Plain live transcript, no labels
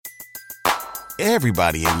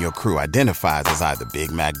Everybody in your crew identifies as either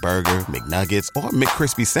Big Mac Burger, McNuggets, or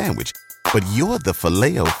McCrispy Sandwich. But you're the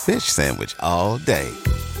Filet-O-Fish Sandwich all day.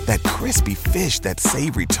 That crispy fish, that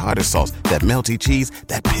savory tartar sauce, that melty cheese,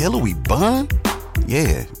 that pillowy bun.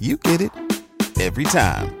 Yeah, you get it. Every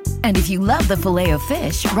time. And if you love the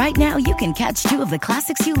Filet-O-Fish, right now you can catch two of the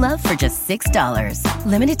classics you love for just $6.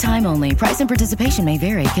 Limited time only. Price and participation may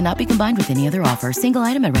vary. Cannot be combined with any other offer. Single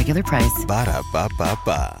item at regular price.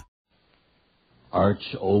 Ba-da-ba-ba-ba.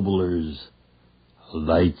 Arch Oboler's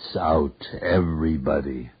Lights Out,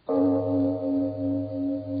 Everybody.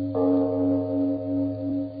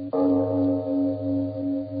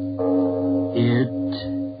 It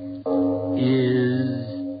is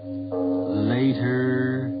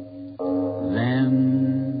later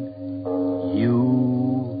than you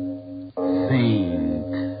think.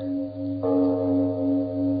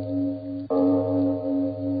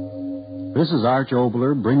 This is Arch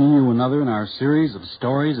Oboler bringing you another in our series of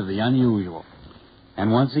stories of the unusual.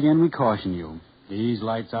 And once again we caution you, these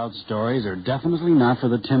lights out stories are definitely not for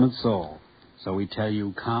the timid soul. So we tell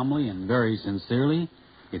you calmly and very sincerely,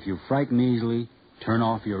 if you frighten easily, turn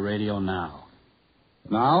off your radio now.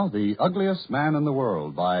 Now, The Ugliest Man in the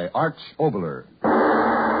World by Arch Oboler.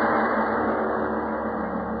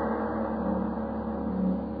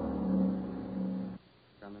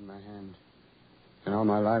 Gun in my hand. In all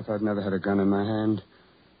my life, I've never had a gun in my hand.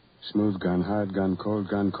 Smooth gun, hard gun, cold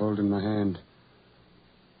in my hand.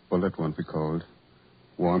 Bullet won't be cold.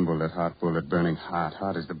 Warm bullet, hot bullet, burning hot.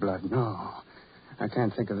 Hot as the blood. No, I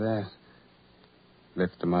can't think of that.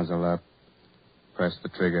 Lift the muzzle up. Press the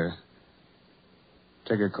trigger.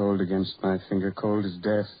 Trigger cold against my finger, cold as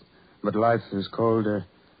death. But life is colder.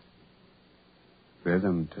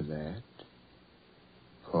 Rhythm to that.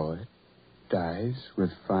 Poet dies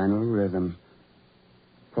with final rhythm.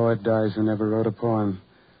 Poet dies who never wrote a poem.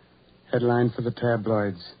 Headline for the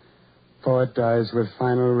tabloids. Poet dies with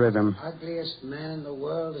final rhythm. Ugliest man in the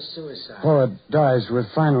world is suicide. Poet dies with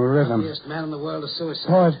final rhythm. Ugliest man in the world is suicide.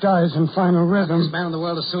 Poet dies in final rhythm. Ugliest man in the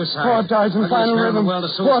world is suicide. Poet dies in final rhythm.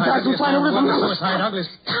 Poet dies in final rhythm. Suicide.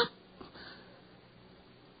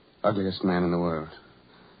 Ugliest man in the world.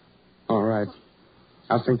 All right.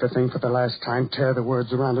 I'll think the thing for the last time. Tear the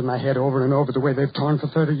words around in my head over and over the way they've torn for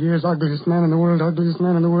 30 years. Ugliest man in the world. Ugliest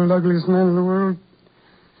man in the world. Ugliest man in the world.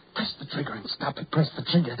 Press the trigger and stop it. Press the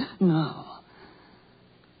trigger. No.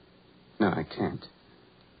 No, I can't.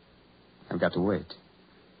 I've got to wait.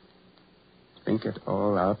 Think it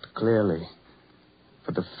all out clearly.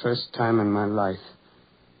 For the first time in my life.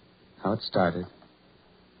 How it started.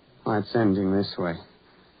 Why it's ending this way.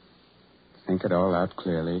 Think it all out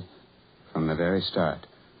clearly. From the very start.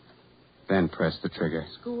 Then press the trigger.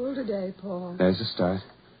 School today, Paul. There's a start.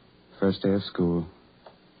 First day of school.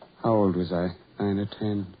 How old was I? 9 or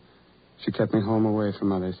 10. She kept me home away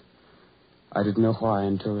from others. I didn't know why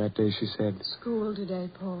until that day she said... School today,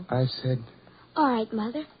 Paul. I said... All right,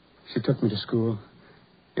 Mother. She took me to school.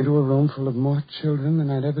 Into a room full of more children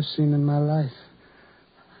than I'd ever seen in my life.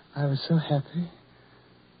 I was so happy.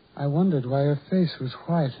 I wondered why her face was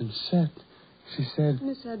white and set. She said...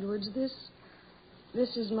 Miss Edwards,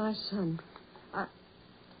 this is my son.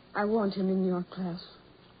 I want him in your class.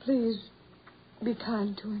 Please, be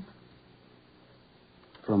kind to him.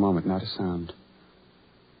 For a moment, not a sound.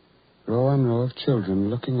 Row on row of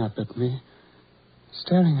children looking up at me,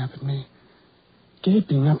 staring up at me,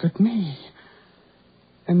 gaping up at me.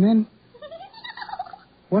 And then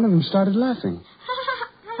one of them started laughing.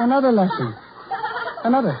 Another laughing.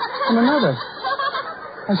 Another and another.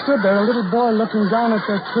 I stood there, a little boy, looking down at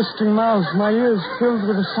their twisting mouths, my ears filled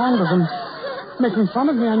with the sound of them, making fun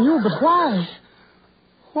of me, I knew, but why?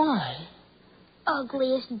 Why?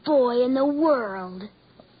 Ugliest boy in the world.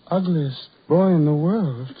 Ugliest boy in the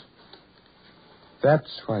world.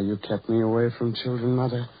 That's why you kept me away from children,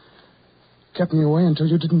 Mother. Kept me away until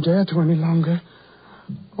you didn't dare to any longer.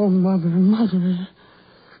 Oh, Mother, Mother.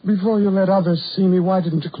 Before you let others see me, why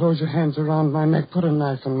didn't you close your hands around my neck, put a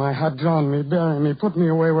knife in my heart, drown me, bury me, put me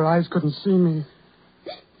away where eyes couldn't see me?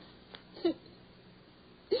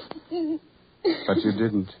 But you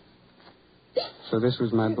didn't. So this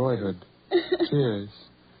was my boyhood. Tears.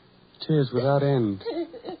 Tears without end.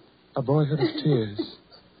 A boyhood of tears.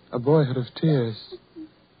 A boyhood of tears.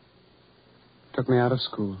 Took me out of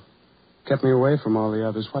school. Kept me away from all the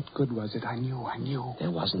others. What good was it? I knew. There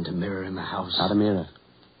wasn't a mirror in the house. Not a mirror.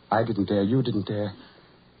 I didn't dare. You didn't dare.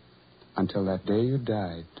 Until that day you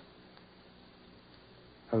died.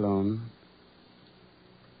 Alone.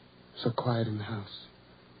 So quiet in the house.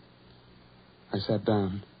 I sat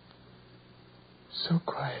down. So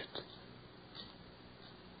quiet.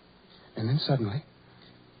 And then suddenly,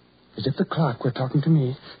 As if the clock were talking to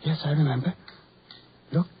me. Yes, I remember.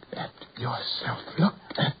 Look at yourself. Look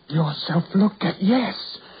at yourself. Yes.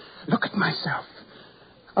 Look at myself.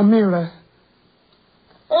 A mirror.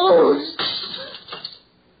 Oh!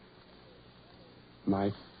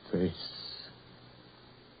 My face.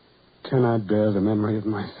 Can I bear the memory of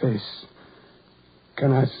my face?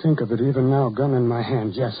 Can I think of it even now, gun in my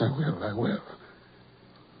hand? Yes, I will.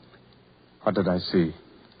 What did I see?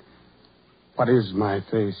 What is my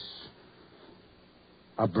face?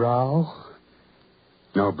 A brow?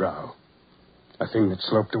 No brow. A thing that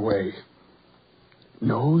sloped away.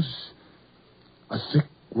 Nose? A thick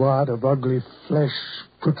wad of ugly flesh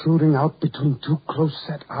protruding out between two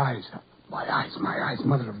close-set eyes. My eyes,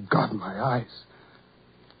 Mother of God, my eyes.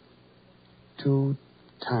 Two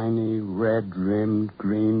tiny, red-rimmed,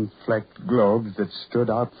 green-flecked globes that stood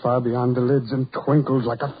out far beyond the lids and twinkled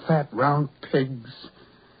like a fat, round pig's.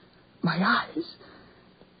 My eyes?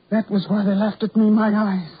 That was why they laughed at me, my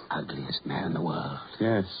eyes. Ugliest man in the world.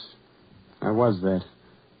 Yes, I was that.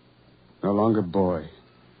 No longer boy.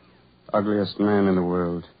 Ugliest man in the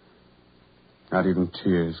world. Not even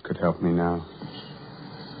tears could help me now.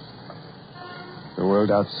 The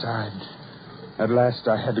world outside. At last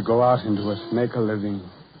I had to go out into it, make a living,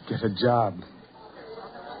 get a job.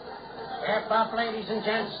 Step up, ladies and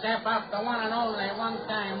gents. Step up. The one and only. One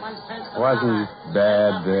time. 1 cent. Wasn't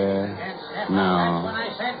bad there. No. That's when I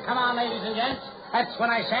said, come on, ladies and gents. That's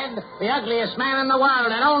when I said, the ugliest man in the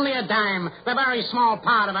world, and only a dime. The very small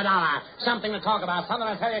part of $1. Something to talk about.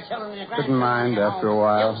 Something to tell your children and your grandchildren. Didn't mind after a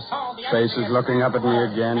while. Faces looking up at me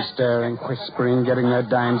again, staring, whispering, getting their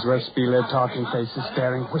dimes worth. Spieler talking faces,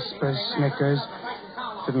 staring, whispers, snickers.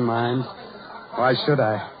 Didn't mind. Why should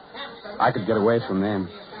I? I could get away from them.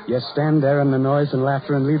 Yes, stand there in the noise and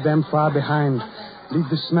laughter and leave them far behind. Leave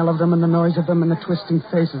the smell of them and the noise of them and the twisting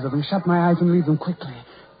faces of them. Shut my eyes and leave them quickly.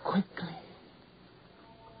 Quickly.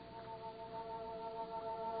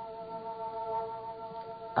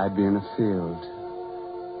 I'd be in a field,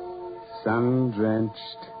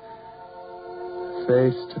 sun-drenched,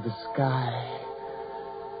 face to the sky,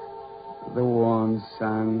 the warm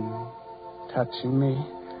sun touching me,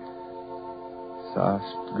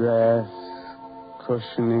 soft grass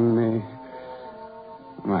cushioning me,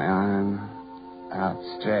 my arm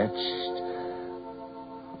outstretched.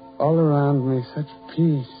 All around me such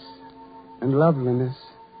peace and loveliness.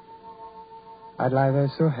 I'd lie there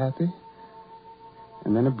so happy.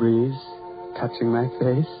 And then a breeze touching my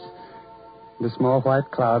face, and a small white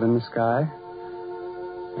cloud in the sky,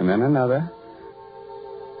 and then another.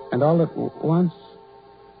 And all at once,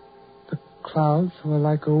 the clouds were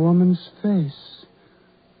like a woman's face,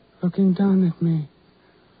 looking down at me.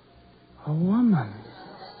 A woman.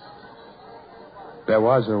 There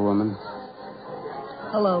was a woman.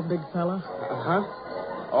 Hello, big fella. Huh?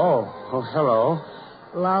 Oh, hello.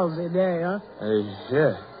 Lousy day, huh?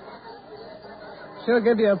 Yeah. Sure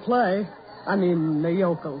give you a play. I mean, the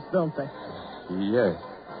yokels, don't they? Yeah.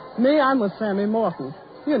 Me, I'm with Sammy Morton.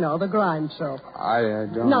 You know, the grind show. I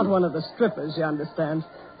don't... Not one of the strippers, you understand.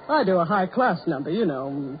 I do a high-class number, you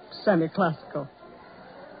know, semi-classical.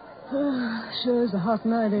 Sure is a hot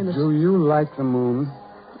night, ain't it? Do you like the moon?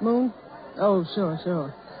 Moon? Oh,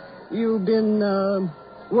 sure. You been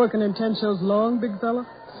working in 10 shows long, big fella?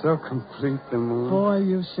 So complete, the moon. Boy,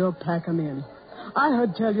 you sure pack 'em in. I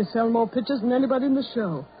heard tell you sell more pictures than anybody in the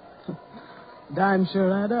show. Dimes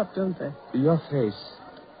sure add up, don't they? Your face.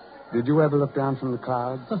 Did you ever look down from the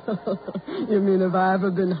clouds? You mean have I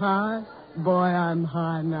ever been high? Boy, I'm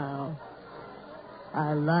high now.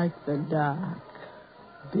 I like the dark,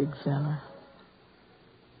 big fella.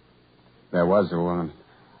 There was a woman.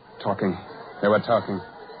 Talking. They were talking.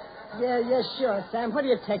 Yeah, sure, Sam. What do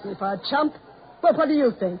you take me for, a chump? Well, what do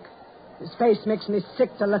you think? His face makes me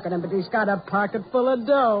sick to look at him, but he's got a pocket full of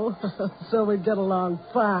dough. So we get along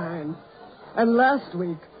fine. And last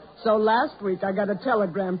week I got a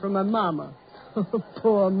telegram from my mama.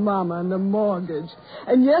 Poor mama and the mortgage.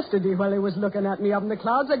 And yesterday, while he was looking at me up in the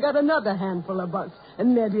clouds, I got another handful of bucks.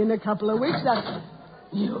 And maybe in a couple of weeks,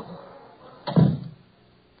 You.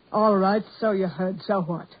 All right, so you heard. So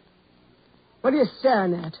what? What are you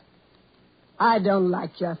staring at? I don't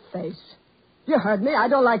like your face. You heard me. I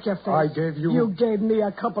don't like your face. I gave you... You gave me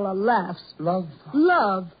a couple of laughs. Love?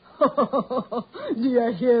 Love? Do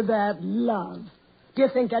you hear that? Love. Do you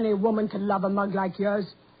think any woman could love a mug like yours?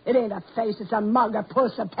 It ain't a face. It's a mug, a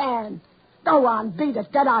puss, a pan. Go on, beat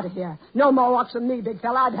it. Get out of here. No more walks with me, big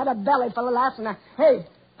fella. I've had a belly full of laughs and I... Hey,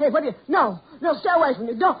 what do you... No, stay away from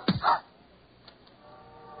me. Don't...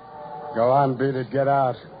 Go on, beat it. Get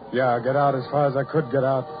out. Yeah, get out as far as I could get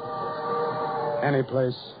out. Any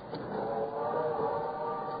place.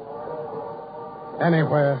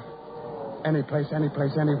 Anywhere. Any place,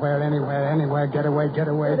 anywhere. Get away. Get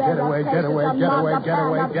away. Got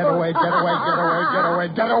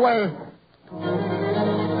away.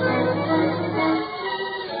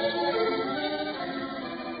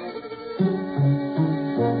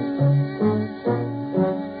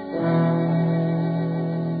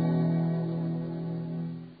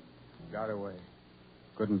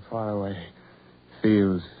 Good and far away.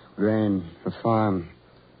 Fields, grain, a farm.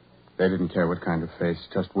 They didn't care what kind of face,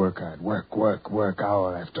 just work hard. Work,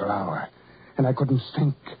 hour after hour. And I couldn't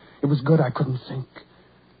think. It was good I couldn't think.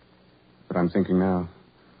 But I'm thinking now.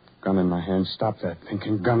 Gun in my hand. Stop that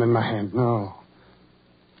thinking. Gun in my hand. No.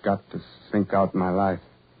 Got to think out my life.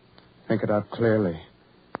 Think it out clearly.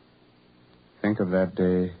 Think of that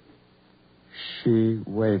day she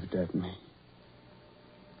waved at me.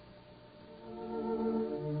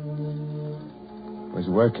 Was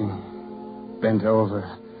working. Bent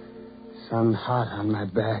over. Sun hot on my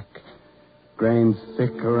back. Grain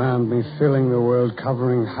thick around me, filling the world,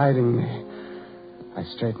 covering, hiding me. I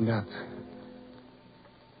straightened up.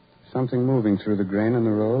 Something moving through the grain on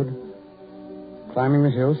the road. Climbing the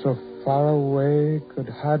hill so far away, could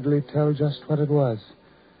hardly tell just what it was.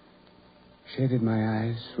 Shaded my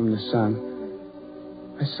eyes from the sun.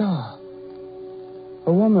 I saw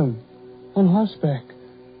a woman on horseback.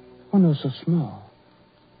 Oh, no, so small.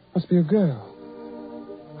 Must be a girl.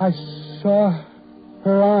 I saw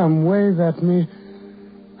her arm wave at me.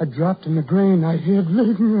 I dropped in the grain. I hid.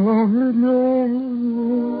 Leave me alone.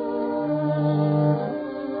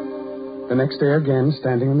 The next day again,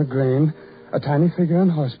 standing in the grain, a tiny figure on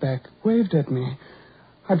horseback waved at me.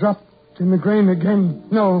 I dropped in the grain again.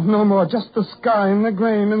 No more. Just the sky and the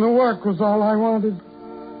grain and the work was all I wanted.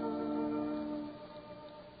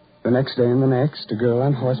 The next day and the next, a girl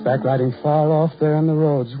on horseback riding far off there on the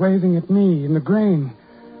roads, waving at me in the grain.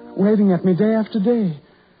 Waving at me day after day.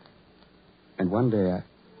 And one day,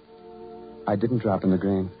 I didn't drop in the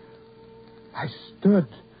grain. I stood.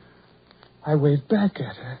 I waved back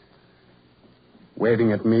at her.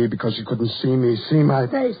 Waving at me because she couldn't see me, see my...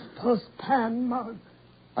 Face postpan mug.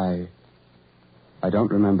 I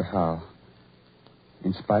don't remember how.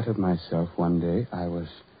 In spite of myself, one day, I was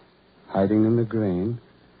hiding in the grain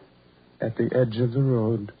at the edge of the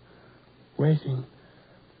road, waiting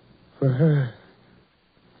for her.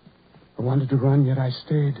 I wanted to run, yet I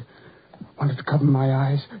stayed. Wanted to cover my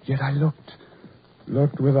eyes, yet I looked.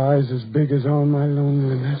 Looked with eyes as big as all my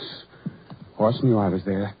loneliness. Horse knew I was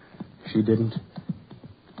there. She didn't.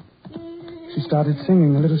 She started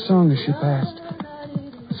singing a little song as she passed.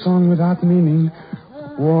 A song without meaning,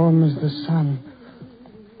 warm as the sun.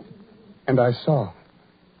 And I saw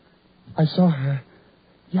her,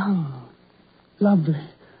 young, lovely.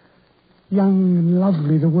 Young and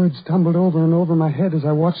lovely. The words tumbled over and over my head as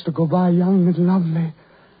I watched her go by, young and lovely.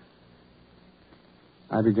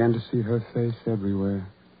 I began to see her face everywhere.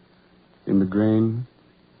 In the grain,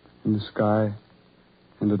 in the sky,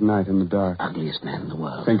 and at night in the dark. Ugliest man in the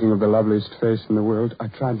world. Thinking of the loveliest face in the world, I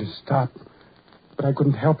tried to stop. But I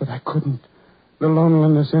couldn't help it. I couldn't. The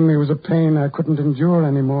loneliness in me was a pain I couldn't endure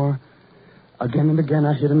anymore. Again and again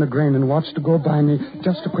I hid in the grain and watched her go by me.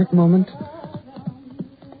 Just a quick moment.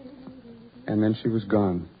 And then she was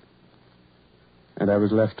gone. And I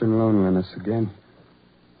was left in loneliness again.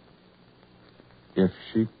 If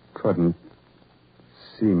she couldn't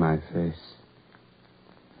see my face.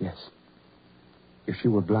 Yes. If she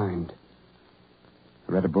were blind.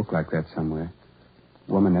 I read a book like that somewhere.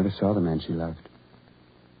 A woman never saw the man she loved.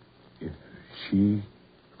 If she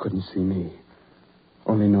couldn't see me,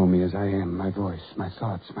 only know me as I am, my voice, my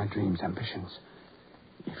thoughts, my dreams, ambitions.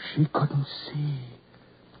 If she couldn't see.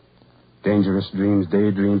 Dangerous dreams,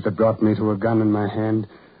 daydreams that brought me to a gun in my hand.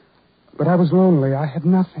 But I was lonely. I had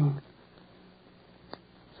nothing.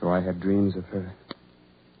 So I had dreams of her,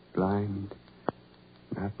 blind,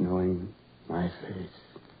 not knowing my face,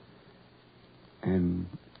 and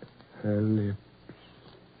her lips.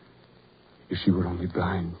 If she were only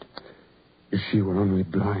blind. If she were only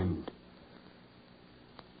blind.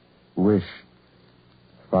 Wish,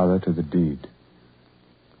 father to the deed.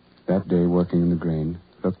 That day, working in the grain,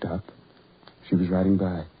 looked up. She was riding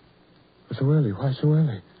by. So early? Why so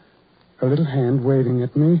early? Her little hand waving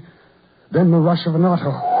at me. Then the rush of an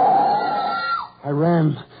auto. I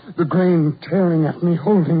ran, the grain tearing at me,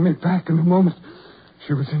 holding me back in a moment.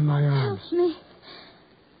 She was in my arms. Help me.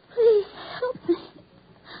 Please help me.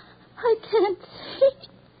 I can't see.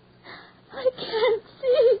 I can't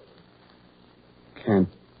see. Can't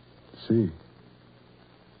see.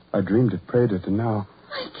 I dreamed it, prayed it, and now...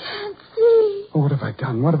 I can't see. Oh, what have I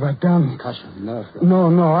done? What have I done? Concussion, nerve.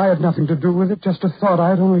 No, I had nothing to do with it. Just a thought. I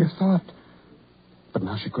had only a thought. But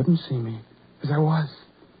now she couldn't see me as I was.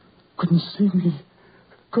 Couldn't see me.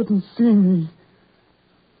 Couldn't see me.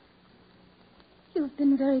 You've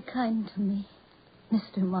been very kind to me,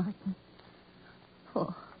 Mr. Martin.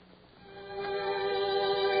 Oh.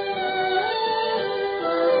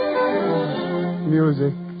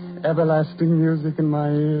 Music. Everlasting music in my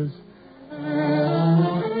ears.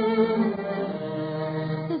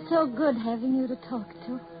 It's so good having you to talk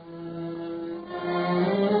to.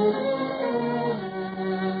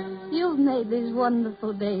 You've made these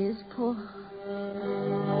wonderful days, Paul.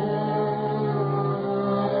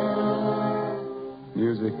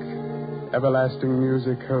 Music. Everlasting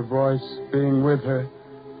music. Her voice, being with her,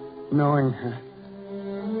 knowing her.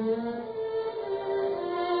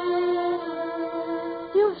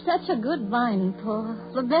 You've such a good mind, Paul.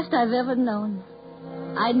 The best I've ever known.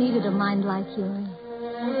 I needed a mind like yours.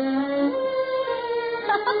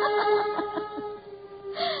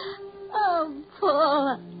 Oh,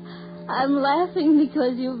 Paul. I'm laughing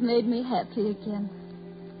because you've made me happy again.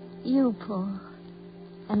 You, Paul.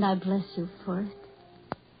 And I bless you for it.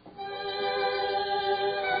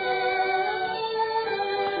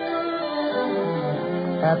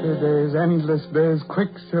 Happy days, endless days,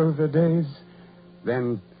 quicksilver days.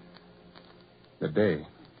 Then, the day.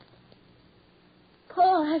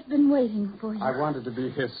 Paul, I've been waiting for you. I wanted to be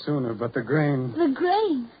here sooner, but the grain... The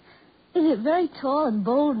grain? Is it very tall and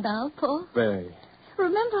bold now, Paul? Very.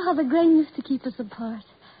 Remember how the grain used to keep us apart?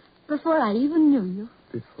 Before I even knew you.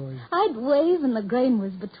 Before you... I'd wave and the grain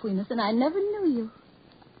was between us, and I never knew you.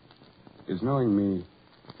 Is knowing me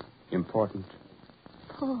important?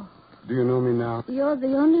 Paul. Do you know me now? You're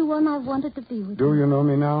the only one I've wanted to be with. Do you know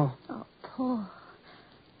me now? Oh, Paul.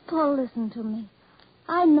 Paul, listen to me.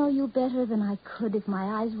 I know you better than I could if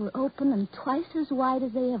my eyes were open and twice as wide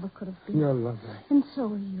as they ever could have been. You're lovely. And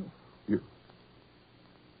so are you.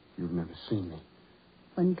 You've never seen me.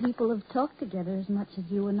 When people have talked together as much as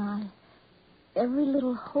you and I, every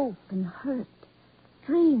little hope and hurt,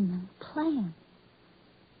 dream and plan,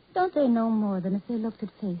 don't they know more than if they looked at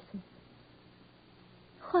faces?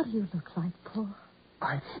 What do you look like, Paul?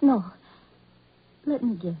 No. Let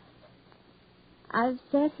me guess. I've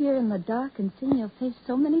sat here in the dark and seen your face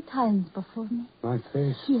so many times before me. My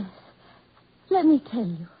face? Yes. Let me tell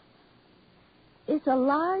you. It's a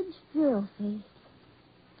large, virile face.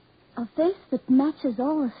 A face that matches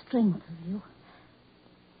all the strength of you.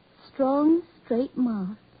 Strong, straight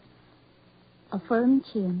mouth. A firm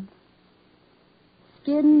chin.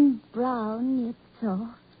 Skin brown yet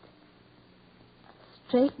soft.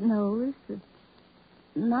 Straight nose that's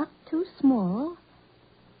not too small,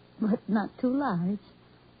 but not too large.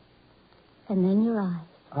 And then your eyes.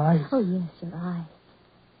 Eyes? Oh, yes, your eyes.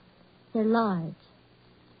 They're large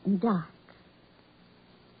and dark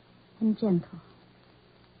and gentle.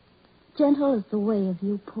 Gentle is the way of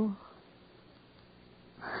you, Paul.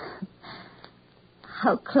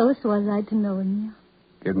 How close was I to knowing you?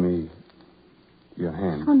 Give me your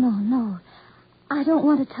hand. Oh, no. I don't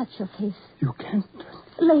want to touch your face. You can't.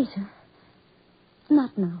 Later.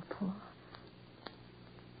 Not now, Paul.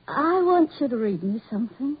 I want you to read me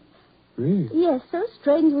something. Read? Yes, so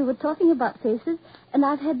strange we were talking about faces, and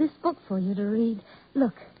I've had this book for you to read.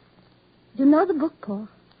 Look. Do you know the book, Paul?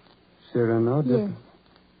 Cyrano de... Yes.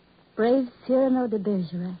 Brave Cyrano de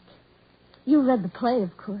Bergerac. You read the play,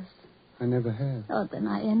 of course. I never have. Oh, then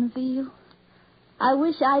I envy you. I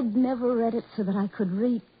wish I'd never read it so that I could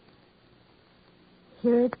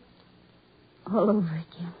hear it all over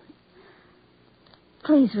again.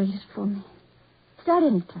 Please read it for me. Start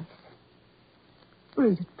any place.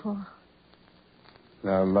 Read it, Paul.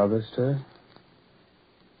 Thou lovest her?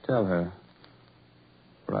 Tell her.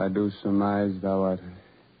 For I do surmise thou art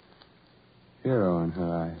a hero in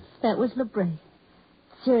her eyes. That was Lebray,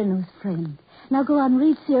 Cyrano's friend. Now go on,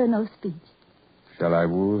 read Cyrano's speech. Shall I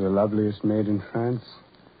woo the loveliest maid in France?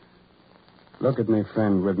 Look at me,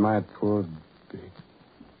 friend, with my poor big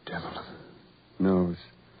devil of a nose.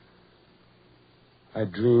 I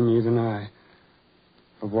dream, even I,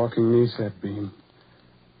 of walking neath that beam.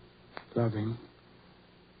 Loving,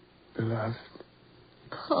 beloved.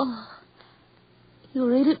 Paul, you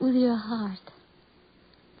read it with your heart.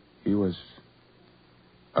 He was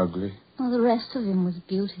ugly. Well, the rest of him was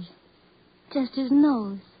beauty. Just his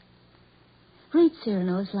nose. Read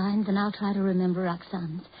Cyrano's lines, and I'll try to remember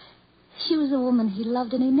Roxane's. She was a woman he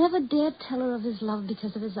loved, and he never dared tell her of his love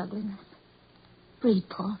because of his ugliness. Read,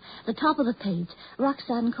 Paul. The top of the page.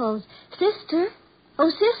 Roxane calls, Sister. Oh,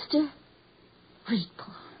 sister. Read,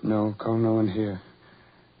 Paul. No, call no one here.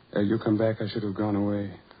 You come back, I should have gone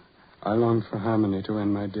away. I long for harmony to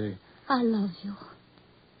end my day. I love you.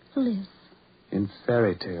 Live. In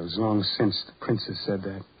fairy tales, long since, the princess said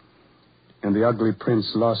that. And the ugly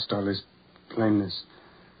prince lost all his plainness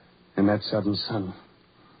in that sudden sun.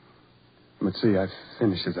 But see, I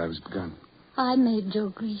finished as I was begun. I made your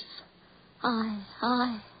grief.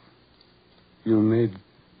 I. You made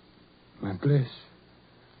my bliss.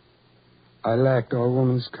 I lacked all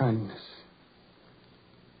woman's kindness.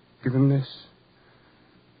 Even this,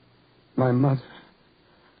 my mother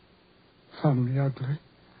found me ugly.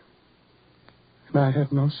 And I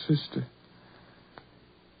had no sister,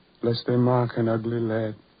 lest they mark an ugly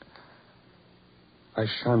lad. I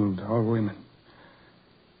shunned all women.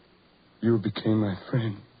 You became my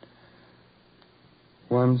friend.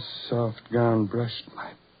 One soft gown brushed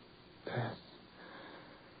my path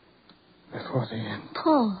before the end.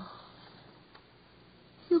 Paul,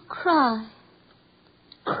 you cry.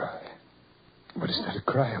 Cry? What is there to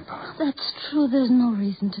cry about? That's true. There's no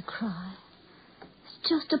reason to cry. It's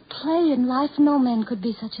just a play in life. No man could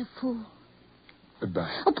be such a fool.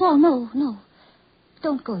 Goodbye. Oh, Paul, no.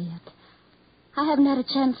 Don't go yet. I haven't had a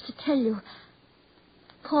chance to tell you.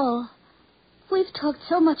 Paul, we've talked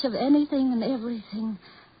so much of anything and everything,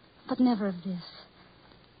 but never of this.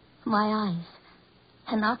 My eyes.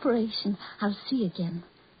 An operation. I'll see again.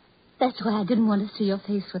 That's why I didn't want to see your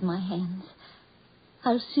face with my hands.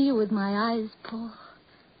 I'll see you with my eyes, Paul.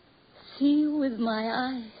 See you with my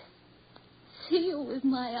eyes. See you with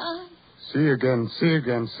my eyes. See again.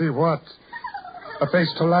 See what? A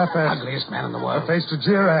face to laugh at. Ugliest man in the world. A face to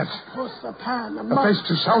jeer at. What's the pan? A face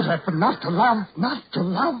to shout at, but not to love. Not to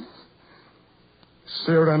love.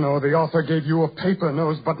 Cyrano, the author, gave you a paper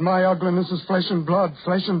nose, but my ugliness is flesh and blood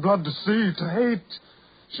to see, to hate.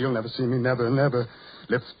 She'll never see me, never.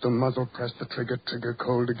 Lift the muzzle, press the trigger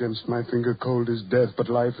cold against my finger, cold as death, but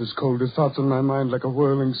life is cold as thoughts in my mind like a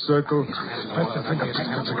whirling circle. Press the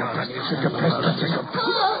trigger, press the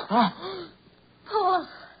trigger. Paul.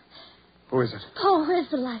 Who is it? Paul, where's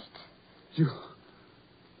the light? You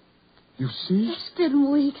see? It's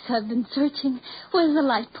been weeks I've been searching. Where's the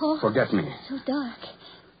light, Paul? Forget me. So dark.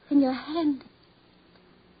 In your hand.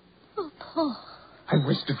 Oh, Paul. I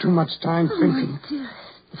wasted too much time thinking. My dearest.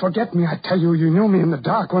 Forget me, I tell you. You knew me in the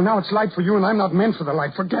dark. Well, now it's light for you, and I'm not meant for the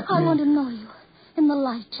light. Forget me. I want to know you. In the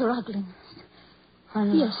light, your ugliness.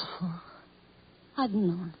 Yes, Paul. I've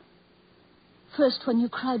known. First when you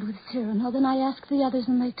cried with Cyrano, then I asked the others,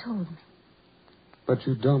 and they told me. But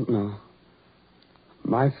you don't know.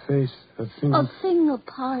 My face, a thing... A thing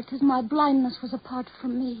apart, as my blindness was apart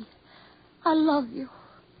from me. I love you.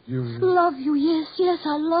 You... Love you, yes,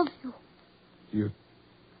 I love you. You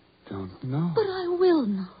don't know. But I will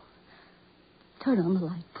know. Turn on the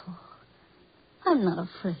light, Paul. I'm not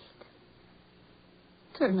afraid.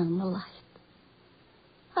 Turn on the light.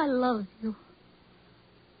 I love you.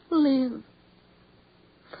 Live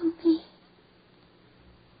for me.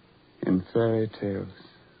 In fairy tales,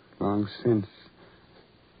 long since,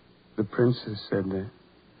 the princess said that.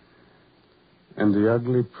 And the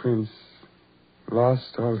ugly prince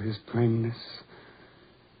lost all his plainness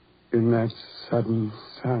in that sudden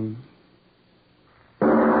sun.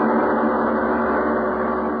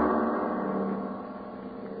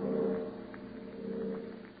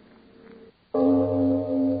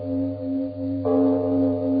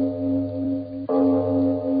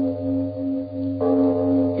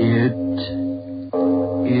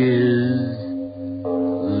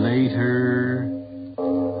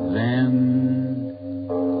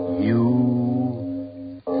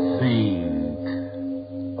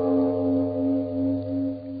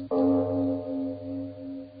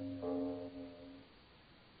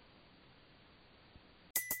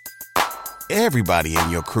 Everybody in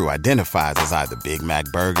your crew identifies as either Big Mac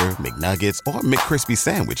Burger, McNuggets, or McCrispy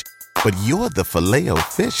Sandwich. But you're the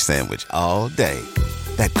Filet-O-Fish Sandwich all day.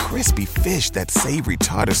 That crispy fish, that savory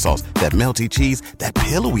tartar sauce, that melty cheese, that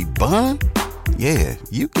pillowy bun. Yeah,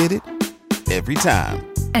 you get it. Every time.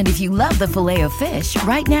 And if you love the Filet-O-Fish,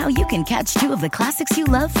 right now you can catch two of the classics you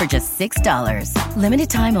love for just $6. Limited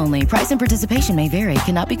time only. Price and participation may vary.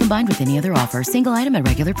 Cannot be combined with any other offer. Single item at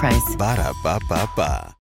regular price. Ba-da-ba-ba-ba.